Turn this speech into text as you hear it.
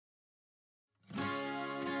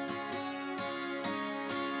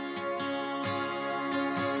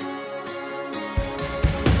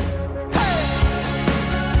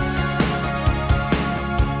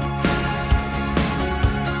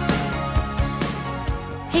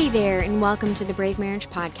Hey there, and welcome to the Brave Marriage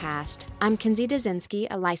Podcast. I'm Kinsey Dazinski,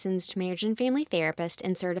 a licensed marriage and family therapist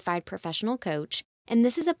and certified professional coach, and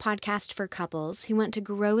this is a podcast for couples who want to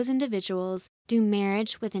grow as individuals, do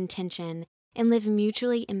marriage with intention, and live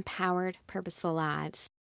mutually empowered, purposeful lives.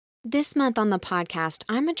 This month on the podcast,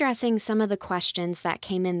 I'm addressing some of the questions that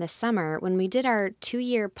came in this summer when we did our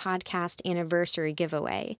 2-year podcast anniversary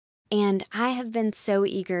giveaway, and I have been so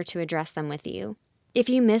eager to address them with you. If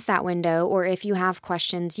you missed that window, or if you have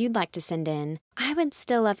questions you'd like to send in, I would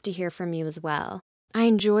still love to hear from you as well. I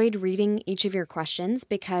enjoyed reading each of your questions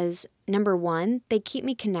because, number one, they keep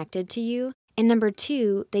me connected to you, and number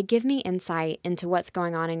two, they give me insight into what's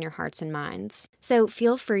going on in your hearts and minds. So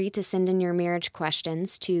feel free to send in your marriage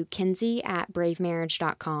questions to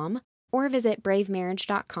kinsey@bravemarriage.com or visit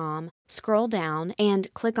bravemarriage.com, scroll down,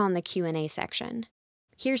 and click on the Q&A section.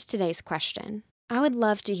 Here's today's question. I would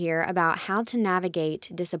love to hear about how to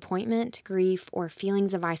navigate disappointment, grief, or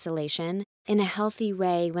feelings of isolation in a healthy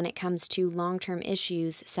way when it comes to long-term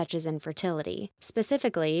issues such as infertility,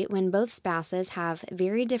 specifically when both spouses have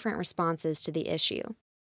very different responses to the issue.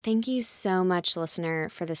 Thank you so much, listener,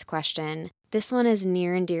 for this question. This one is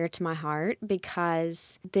near and dear to my heart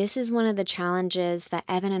because this is one of the challenges that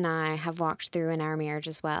Evan and I have walked through in our marriage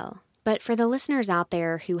as well. But for the listeners out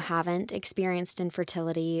there who haven't experienced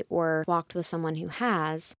infertility or walked with someone who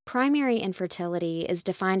has, primary infertility is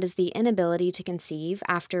defined as the inability to conceive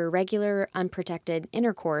after regular unprotected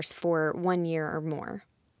intercourse for 1 year or more.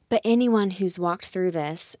 But anyone who's walked through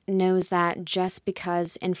this knows that just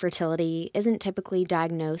because infertility isn't typically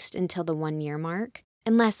diagnosed until the 1-year mark,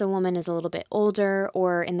 unless a woman is a little bit older,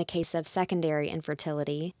 or in the case of secondary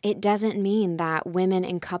infertility, it doesn't mean that women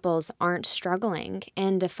and couples aren't struggling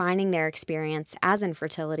and defining their experience as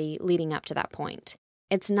infertility leading up to that point.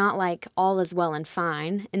 It's not like all is well and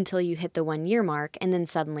fine until you hit the 1-year mark and then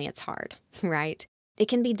suddenly it's hard, right? It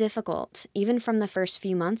can be difficult, even from the first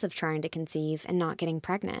few months of trying to conceive and not getting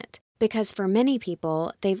pregnant. Because for many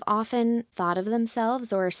people, they've often thought of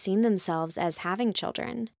themselves or seen themselves as having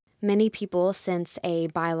children. Many people sense a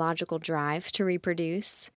biological drive to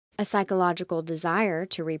reproduce, a psychological desire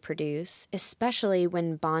to reproduce, especially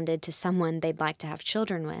when bonded to someone they'd like to have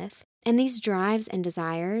children with. And these drives and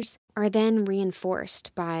desires are then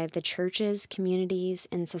reinforced by the churches, communities,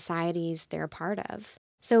 and societies they're a part of.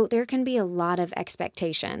 So there can be a lot of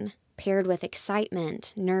expectation, paired with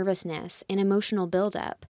excitement, nervousness, and emotional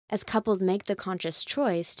buildup, as couples make the conscious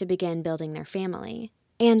choice to begin building their family.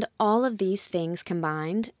 And all of these things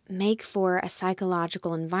combined make for a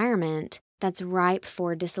psychological environment that's ripe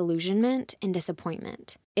for disillusionment and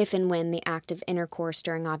disappointment, if and when the act of intercourse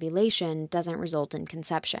during ovulation doesn't result in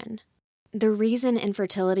conception. The reason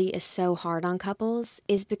infertility is so hard on couples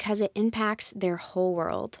is because it impacts their whole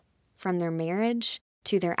world, from their marriage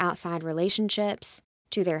to their outside relationships,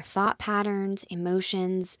 to their thought patterns,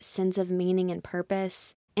 emotions, sense of meaning and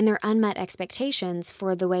purpose, and their unmet expectations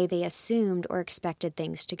for the way they assumed or expected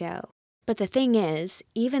things to go. But the thing is,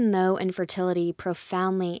 even though infertility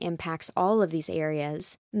profoundly impacts all of these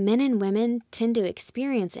areas, men and women tend to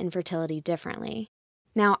experience infertility differently.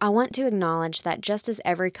 Now, I want to acknowledge that just as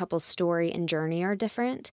every couple's story and journey are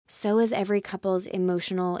different, so is every couple's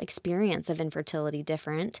emotional experience of infertility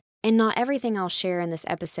different, and not everything I'll share in this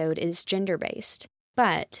episode is gender-based.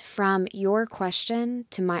 But from your question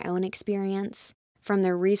to my own experience, from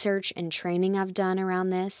the research and training I've done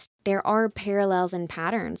around this, there are parallels and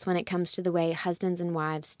patterns when it comes to the way husbands and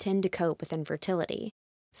wives tend to cope with infertility.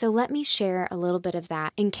 So let me share a little bit of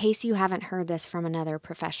that in case you haven't heard this from another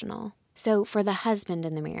professional. So for the husband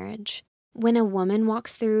in the marriage, when a woman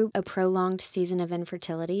walks through a prolonged season of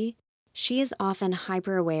infertility, she is often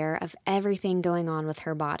hyper-aware of everything going on with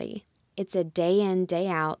her body. It's a day in, day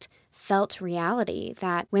out, felt reality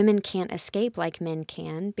that women can't escape like men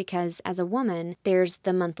can because as a woman, there's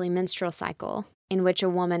the monthly menstrual cycle in which a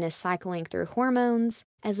woman is cycling through hormones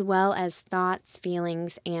as well as thoughts,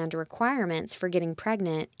 feelings, and requirements for getting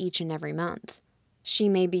pregnant each and every month. She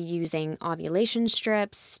may be using ovulation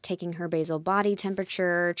strips, taking her basal body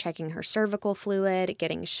temperature, checking her cervical fluid,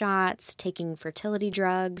 getting shots, taking fertility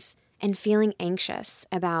drugs, and feeling anxious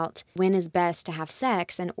about when is best to have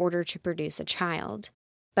sex in order to produce a child.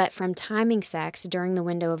 But from timing sex during the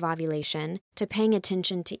window of ovulation to paying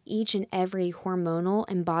attention to each and every hormonal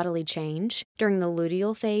and bodily change during the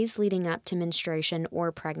luteal phase leading up to menstruation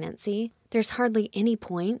or pregnancy, there's hardly any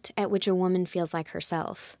point at which a woman feels like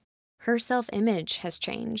herself. Her self-image has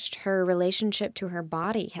changed, her relationship to her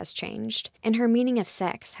body has changed, and her meaning of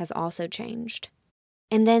sex has also changed.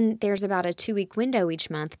 And then there's about a 2-week window each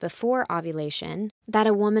month before ovulation that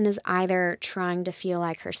a woman is either trying to feel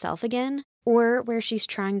like herself again or where she's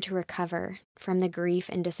trying to recover from the grief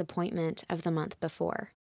and disappointment of the month before.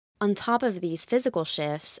 On top of these physical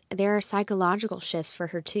shifts, there are psychological shifts for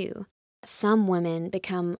her too. Some women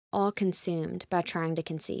become all-consumed by trying to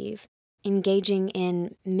conceive, engaging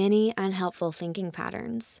in many unhelpful thinking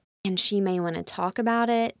patterns. And she may want to talk about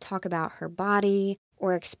it, talk about her body,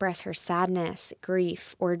 or express her sadness,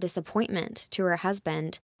 grief, or disappointment to her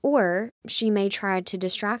husband. Or she may try to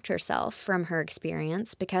distract herself from her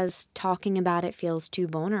experience because talking about it feels too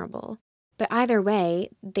vulnerable. But either way,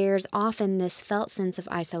 there's often this felt sense of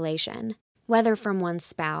isolation, whether from one's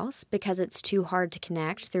spouse because it's too hard to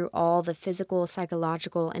connect through all the physical,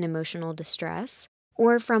 psychological, and emotional distress,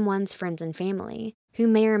 or from one's friends and family, who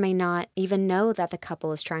may or may not even know that the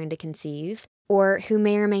couple is trying to conceive, or who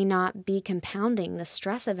may or may not be compounding the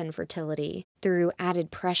stress of infertility through added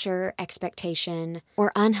pressure, expectation,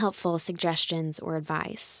 or unhelpful suggestions or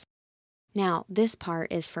advice. Now, this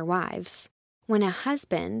part is for wives. When a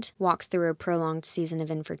husband walks through a prolonged season of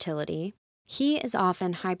infertility, he is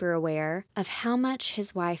often hyper-aware of how much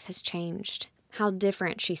his wife has changed, how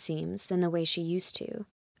different she seems than the way she used to.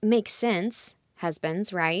 Makes sense,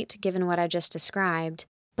 husbands, right, given what I just described,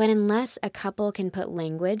 but unless a couple can put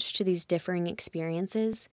language to these differing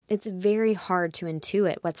experiences, it's very hard to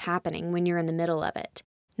intuit what's happening when you're in the middle of it.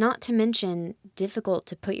 Not to mention, difficult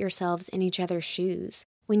to put yourselves in each other's shoes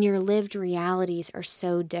when your lived realities are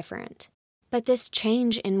so different. But this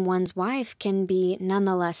change in one's wife can be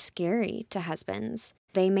nonetheless scary to husbands.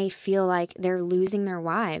 They may feel like they're losing their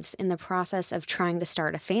wives in the process of trying to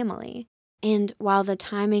start a family. And while the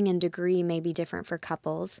timing and degree may be different for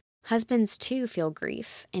couples, husbands too feel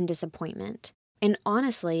grief and disappointment. And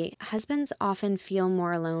honestly, husbands often feel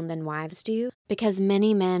more alone than wives do because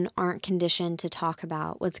many men aren't conditioned to talk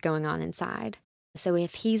about what's going on inside. So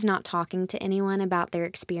if he's not talking to anyone about their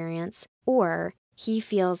experience, or he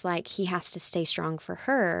feels like he has to stay strong for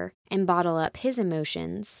her and bottle up his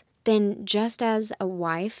emotions, then just as a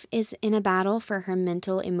wife is in a battle for her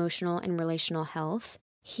mental, emotional, and relational health,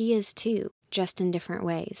 he is too, just in different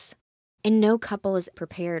ways. And no couple is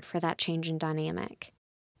prepared for that change in dynamic.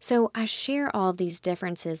 So I share all of these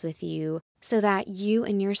differences with you so that you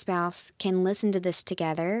and your spouse can listen to this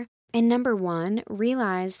together. And number one,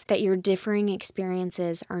 realize that your differing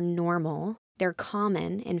experiences are normal. They're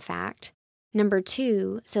common, in fact. Number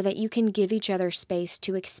two, so that you can give each other space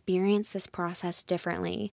to experience this process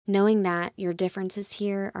differently, knowing that your differences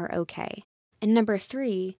here are okay. And number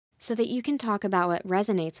three, so that you can talk about what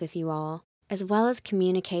resonates with you all, as well as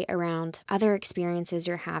communicate around other experiences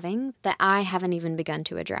you're having that I haven't even begun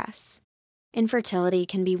to address. Infertility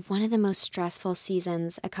can be one of the most stressful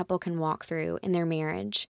seasons a couple can walk through in their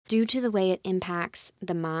marriage due to the way it impacts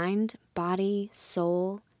the mind, body,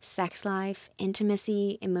 soul, sex life,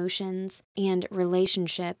 intimacy, emotions, and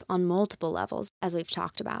relationship on multiple levels, as we've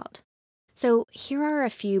talked about. So here are a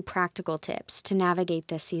few practical tips to navigate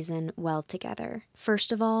this season well together.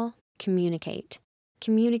 First of all, communicate.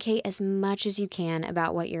 Communicate as much as you can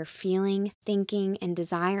about what you're feeling, thinking, and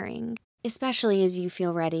desiring, especially as you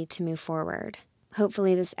feel ready to move forward.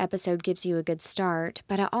 Hopefully this episode gives you a good start,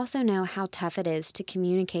 but I also know how tough it is to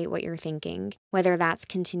communicate what you're thinking, whether that's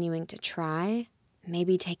continuing to try,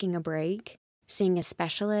 maybe taking a break, seeing a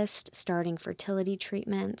specialist, starting fertility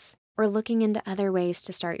treatments, or looking into other ways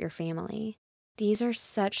to start your family. These are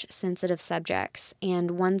such sensitive subjects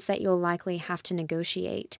and ones that you'll likely have to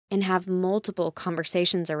negotiate and have multiple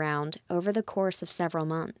conversations around over the course of several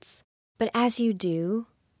months. But as you do,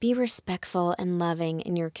 be respectful and loving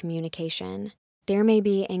in your communication. There may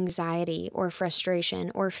be anxiety or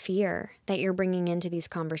frustration or fear that you're bringing into these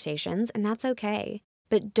conversations, and that's okay.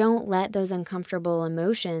 But don't let those uncomfortable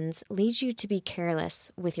emotions lead you to be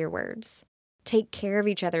careless with your words. Take care of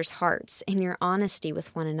each other's hearts in your honesty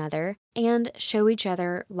with one another and show each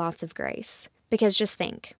other lots of grace. Because just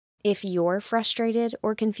think, if you're frustrated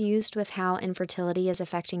or confused with how infertility is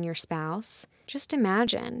affecting your spouse, just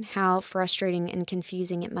imagine how frustrating and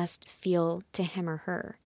confusing it must feel to him or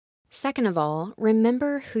her. Second of all,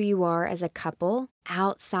 remember who you are as a couple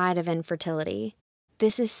outside of infertility.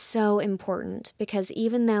 This is so important because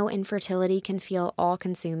even though infertility can feel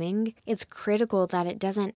all-consuming, it's critical that it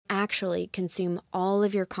doesn't actually consume all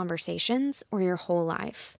of your conversations or your whole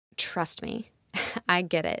life. Trust me, I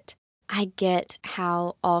get it. I get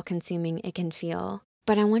how all-consuming it can feel.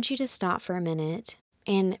 But I want you to stop for a minute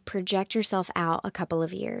and project yourself out a couple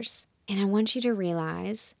of years. And I want you to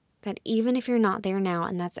realize that even if you're not there now,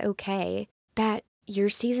 and that's okay, that your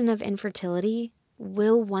season of infertility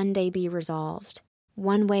will one day be resolved.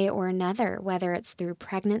 One way or another, whether it's through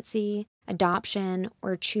pregnancy, adoption,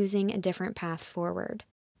 or choosing a different path forward.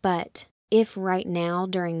 But if right now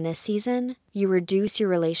during this season, you reduce your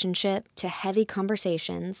relationship to heavy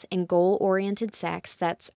conversations and goal-oriented sex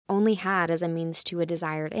that's only had as a means to a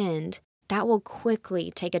desired end, that will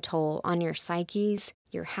quickly take a toll on your psyches,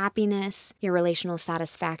 your happiness, your relational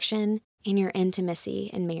satisfaction, and your intimacy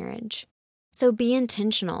in marriage. So be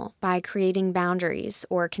intentional by creating boundaries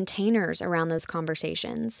or containers around those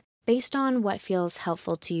conversations based on what feels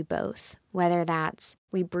helpful to you both, whether that's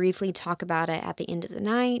we briefly talk about it at the end of the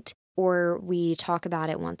night, or we talk about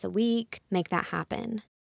it once a week. Make that happen.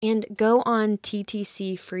 And go on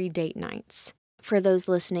TTC free date nights. For those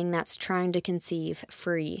listening, that's trying to conceive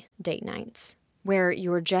free date nights, where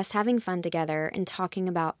you're just having fun together and talking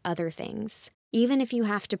about other things. Even if you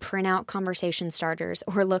have to print out conversation starters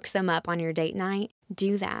or look some up on your date night,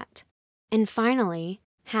 do that. And finally,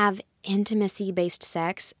 have intimacy-based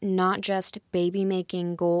sex, not just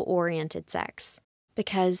baby-making, goal-oriented sex.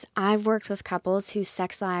 Because I've worked with couples whose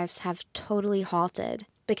sex lives have totally halted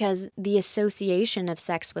because the association of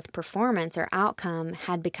sex with performance or outcome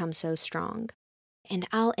had become so strong. And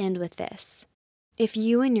I'll end with this. If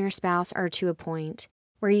you and your spouse are to a point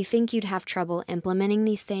where you think you'd have trouble implementing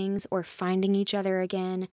these things or finding each other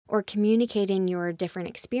again or communicating your different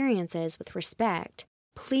experiences with respect,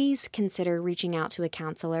 please consider reaching out to a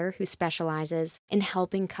counselor who specializes in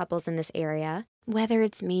helping couples in this area, whether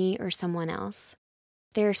it's me or someone else.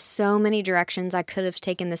 There are so many directions I could have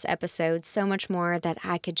taken this episode, so much more that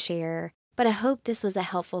I could share, but I hope this was a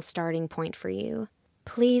helpful starting point for you.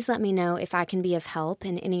 Please let me know if I can be of help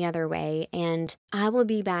in any other way, and I will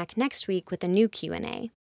be back next week with a new Q&A.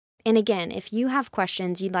 And again, if you have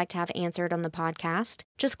questions you'd like to have answered on the podcast,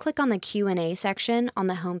 just click on the Q&A section on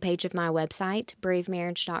the homepage of my website,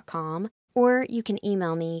 bravemarriage.com, or you can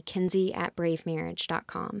email me,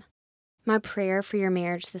 kinsey@bravemarriage.com. My prayer for your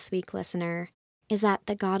marriage this week, listener, is that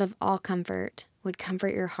the God of all comfort would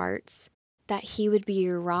comfort your hearts, that He would be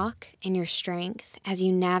your rock and your strength as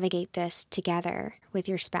you navigate this together with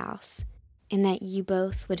your spouse, and that you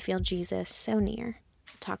both would feel Jesus so near.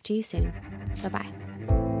 Talk to you soon. Bye-bye.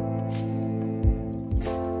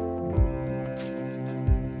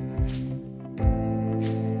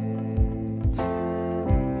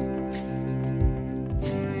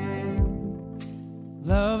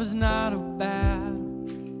 Love is not a battle.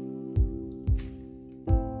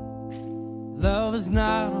 Love is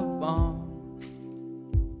not a bomb.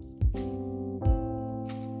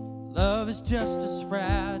 Love is just as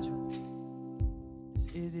fragile